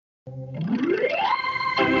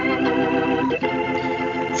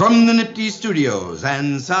From the Nifty Studios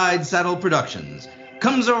and Side Saddle Productions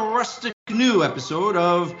comes a rustic new episode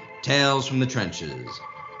of Tales from the Trenches,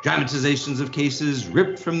 dramatizations of cases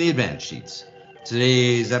ripped from the advance sheets.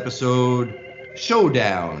 Today's episode,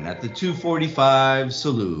 Showdown at the 245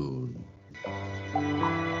 Saloon.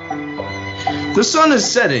 The sun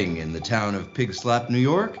is setting in the town of Pig Slap, New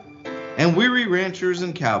York, and weary ranchers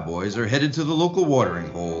and cowboys are headed to the local watering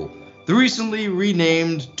hole, the recently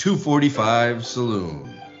renamed 245 Saloon.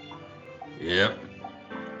 Yep.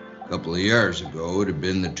 A couple of years ago, it had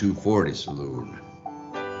been the 240 Saloon.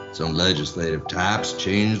 Some legislative types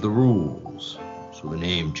changed the rules, so the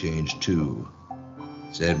name changed too.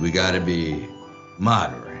 Said we gotta be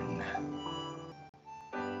modern.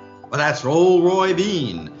 Well, that's old Roy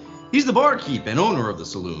Bean. He's the barkeep and owner of the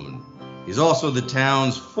saloon. He's also the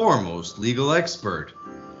town's foremost legal expert.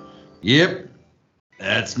 Yep,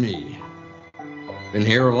 that's me. Been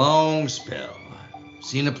here a long spell.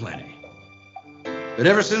 Seen a plenty. But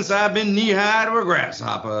ever since I've been knee-high to a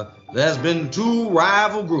grasshopper, there's been two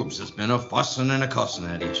rival groups that's been a fussing and a cussing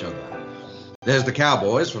at each other. There's the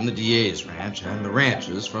cowboys from the DA's ranch and the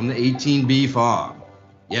ranchers from the 18B farm.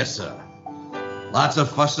 Yes, sir. Lots of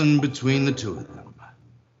fussing between the two of them.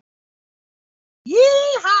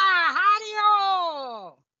 Yee-haw!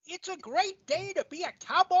 Howdy-o! It's a great day to be a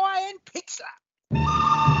cowboy in Pig Slap.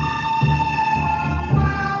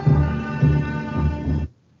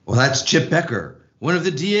 Well, that's Chip Becker, one of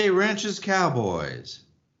the DA Ranch's cowboys.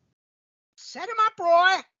 Set 'em up,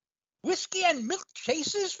 Roy. Whiskey and milk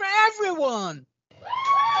chases for everyone.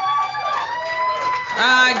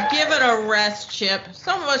 Give it a rest, Chip.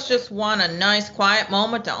 Some of us just want a nice, quiet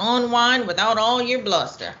moment to unwind without all your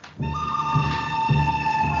bluster.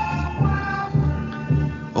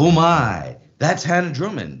 Oh my, that's Hannah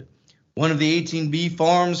Drummond, one of the 18B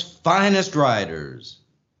farm's finest riders.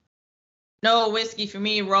 No whiskey for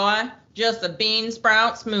me, Roy. Just a bean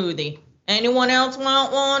sprout smoothie. Anyone else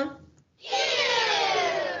want one?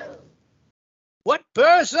 Yeah! What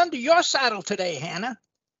burrs under your saddle today, Hannah?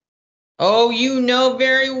 Oh, you know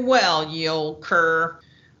very well, you old cur.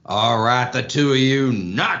 All right, the two of you,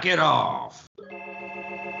 knock it off.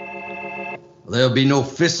 There'll be no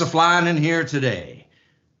fists a-flying in here today.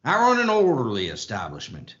 I run an orderly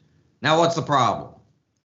establishment. Now, what's the problem?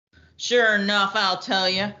 Sure enough, I'll tell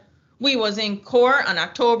you. We was in court on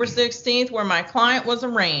October 16th where my client was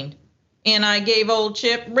arraigned, and I gave old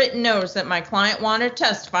Chip written notice that my client wanted to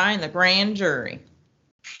testify in the grand jury.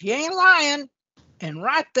 She ain't lying. And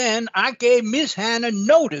right then, I gave Miss Hannah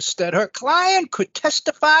notice that her client could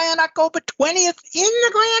testify on October 20th in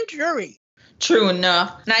the grand jury. True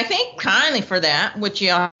enough, and I thank kindly for that, which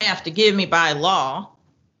you'll have to give me by law.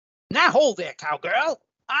 Now hold there, cowgirl.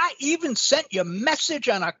 I even sent you a message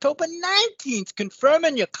on October 19th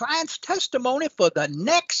confirming your client's testimony for the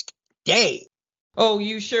next day. Oh,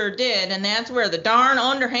 you sure did, and that's where the darn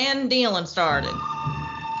underhand dealing started.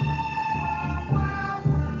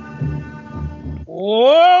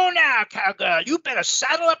 Oh, now, cowgirl, you better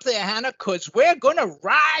saddle up there, Hannah, 'cause we're gonna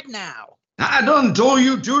ride now. I done told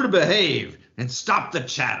you two to behave and stop the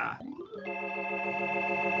chatter.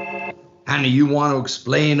 Hannah, you want to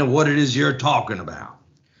explain what it is you're talking about?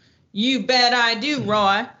 You bet I do,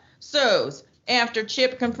 Roy. So's, after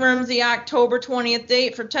Chip confirms the October 20th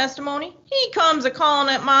date for testimony, he comes a-calling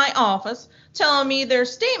at my office, telling me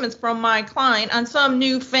there's statements from my client on some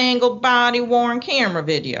newfangled body-worn camera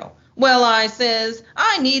video. Well, I says,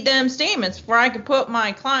 I need them statements before I can put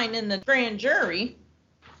my client in the grand jury.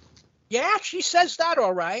 Yeah, she says that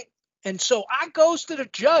all right. And so I goes to the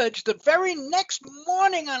judge the very next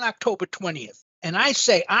morning on October 20th. And I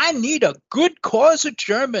say, I need a good cause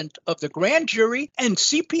adjournment of the grand jury and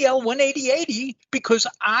CPL 18080 because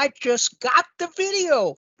I just got the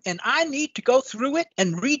video and I need to go through it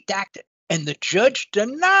and redact it. And the judge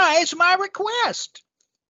denies my request.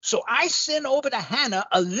 So I send over to Hannah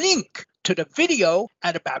a link to the video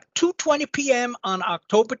at about 2:20 p.m. on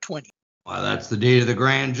October 20th. Well, that's the date of the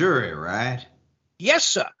grand jury, right? Yes,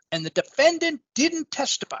 sir. And the defendant didn't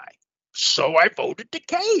testify. So I voted the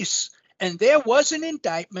case. And there was an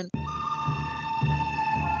indictment.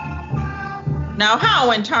 Now,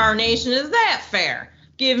 how in tarnation is that fair?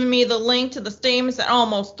 Giving me the link to the statements at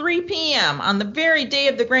almost 3 p.m. on the very day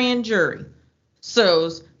of the grand jury.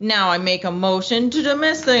 So's, now I make a motion to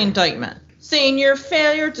dismiss the indictment, saying your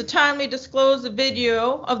failure to timely disclose the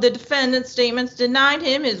video of the defendant's statements denied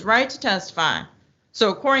him his right to testify. So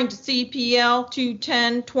according to CPL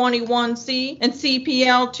 210-21C and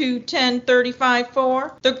CPL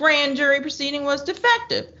 210-35-4, the grand jury proceeding was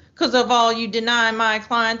defective Because of all you deny my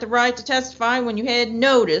client the right to testify when you had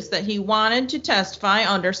notice that he wanted to testify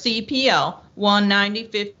under CPL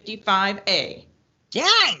 19055A.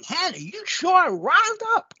 Dang, Hannah, you sure riled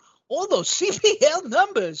up. All those CPL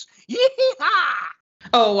numbers. Yee-haw!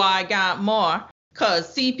 Oh, I got more.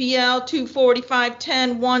 Because CPL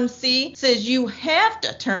 245.10.1c says you have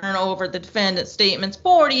to turn over the defendant's statements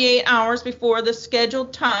 48 hours before the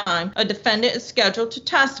scheduled time a defendant is scheduled to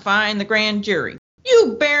testify in the grand jury.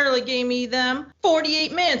 You barely gave me them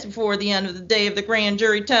 48 minutes before the end of the day of the grand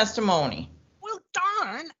jury testimony. Well,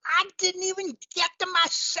 darn, I didn't even get to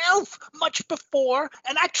myself much before,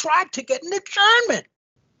 and I tried to get an adjournment.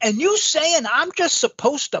 And you saying I'm just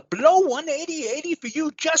supposed to blow 180 for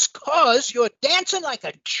you just 'cause you're dancing like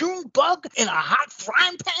a June bug in a hot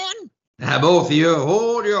frying pan? Now, both of you,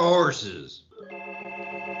 hold your horses.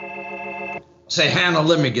 Say, Hannah,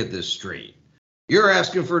 let me get this straight. You're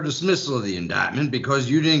asking for dismissal of the indictment because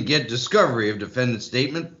you didn't get discovery of defendant's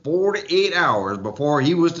statement 48 hours before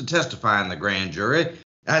he was to testify in the grand jury,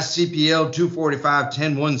 as CPL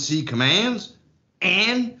 245.10.1c commands?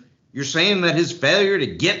 And you're saying that his failure to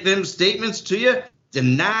get them statements to you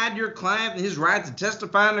denied your client his right to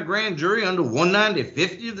testify in the grand jury under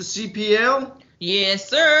 190.50 of the CPL? Yes,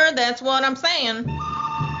 sir, that's what I'm saying.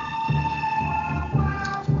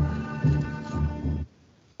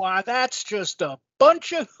 Why, that's just a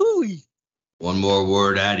bunch of hooey. One more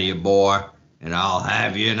word out of you, boy, and I'll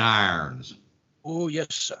have you in irons. Oh,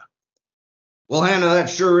 yes, sir. Well, Hannah, that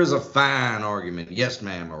sure is a fine argument. Yes,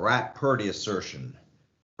 ma'am, a right purty assertion.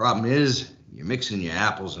 Problem is, you're mixing your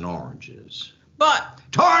apples and oranges. But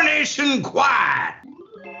Tarnation, quiet!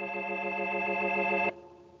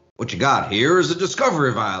 What you got here is a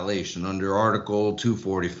discovery violation under Article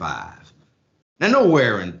 245. Now,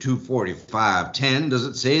 nowhere in 245.10 does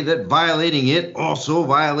it say that violating it also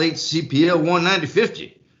violates CPL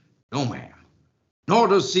 190.50. No, ma'am. Nor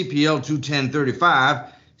does CPL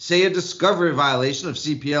 210.35 say a discovery violation of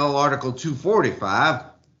CPL Article 245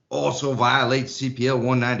 also violates CPL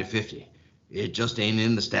 190.50. It just ain't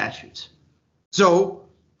in the statutes. So,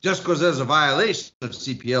 just because there's a violation of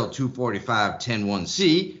CPL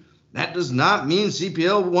 245.10.1c, that does not mean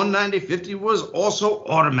CPL 190.50 was also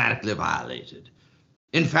automatically violated.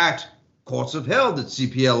 In fact, courts have held that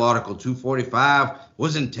CPL Article 245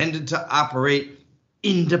 was intended to operate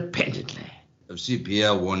independently of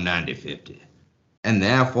CPL 190.50. And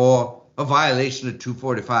therefore, a violation of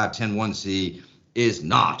 245.10.1c is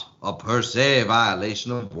not a per se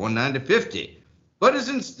violation of 190.50, but is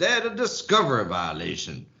instead a discovery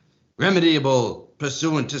violation, remediable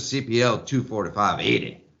pursuant to CPL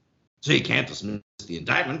 245.80. So you can't dismiss the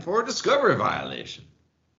indictment for a discovery violation.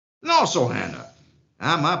 And also, Hannah,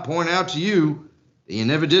 I might point out to you that you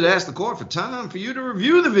never did ask the court for time for you to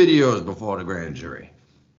review the videos before the grand jury.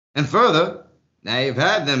 And further, now you've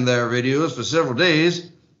had them there videos for several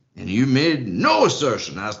days, and you made no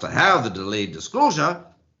assertion as to how the delayed disclosure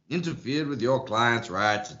interfered with your client's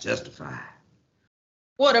right to testify.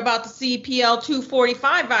 what about the CPL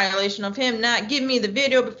 245 violation of him not giving me the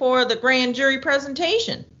video before the grand jury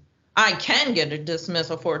presentation? I can get a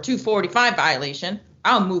dismissal for a 245 violation.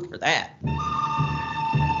 I'll move for that.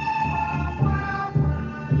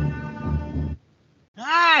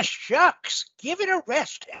 Ah, shucks. Give it a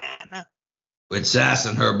rest, Hannah. Quit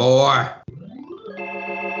sassing her, boy.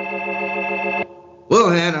 Well,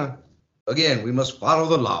 Hannah, again, we must follow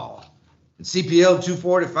the law. And CPL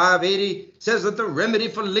 245.80 says that the remedy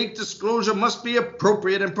for late disclosure must be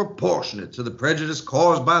appropriate and proportionate to the prejudice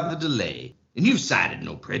caused by the delay. And you've cited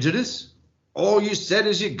no prejudice. All you said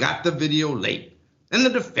is you got the video late, and the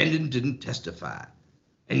defendant didn't testify.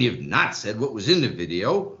 And you've not said what was in the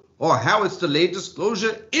video or how its delayed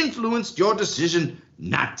disclosure influenced your decision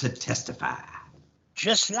not to testify.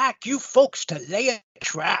 Just like you folks to lay a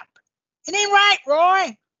trap. It ain't right,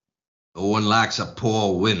 Roy. No one likes a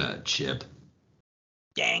poor winner, Chip.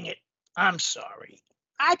 Dang it. I'm sorry.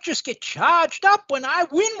 I just get charged up when I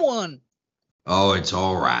win one. Oh, it's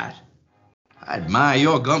all right. I admire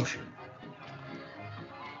your gumption.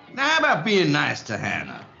 Now, how about being nice to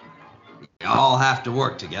Hannah? We all have to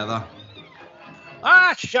work together.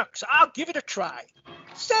 Ah, shucks. I'll give it a try.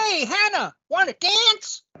 Say, Hannah, want to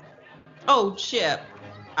dance? Oh, Chip,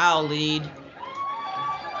 I'll lead.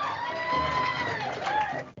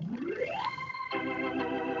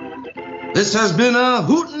 This has been a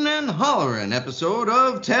hootin' and hollerin' episode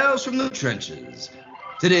of Tales from the Trenches.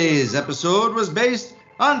 Today's episode was based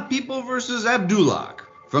on People vs. Abdullah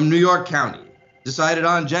from New York County, decided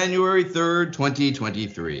on January 3rd,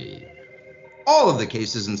 2023. All of the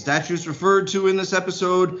cases and statutes referred to in this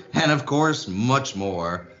episode, and of course, much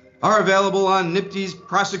more, are available on Nifty's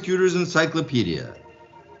Prosecutor's Encyclopedia.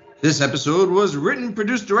 This episode was written,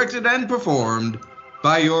 produced, directed, and performed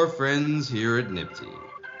by your friends here at Nifty.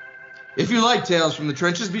 If you like Tales from the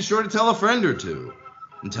Trenches, be sure to tell a friend or two.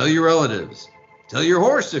 And tell your relatives. Tell your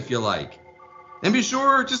horse if you like. And be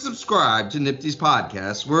sure to subscribe to Nifty's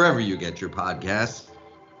podcast wherever you get your podcasts.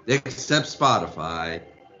 Except Spotify.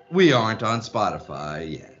 We aren't on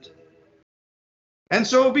Spotify yet. And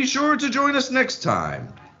so be sure to join us next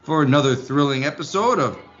time for another thrilling episode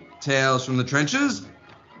of Tales from the Trenches,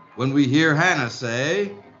 when we hear Hannah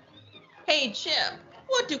say, Hey, Chip,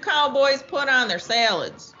 what do cowboys put on their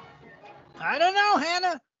salads? I don't know,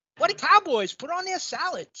 Hannah. What do cowboys put on their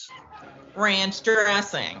salads? Ranch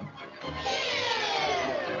dressing.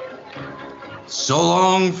 so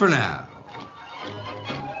long for now.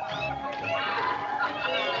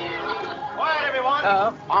 Quiet, everyone.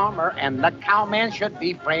 The farmer and the cowman should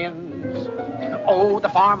be friends. Oh, the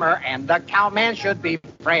farmer and the cowman should be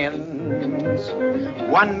friends.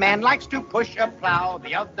 One man likes to push a plow,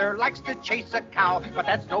 the other likes to chase a cow, but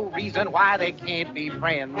that's no reason why they can't be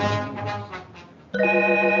friends.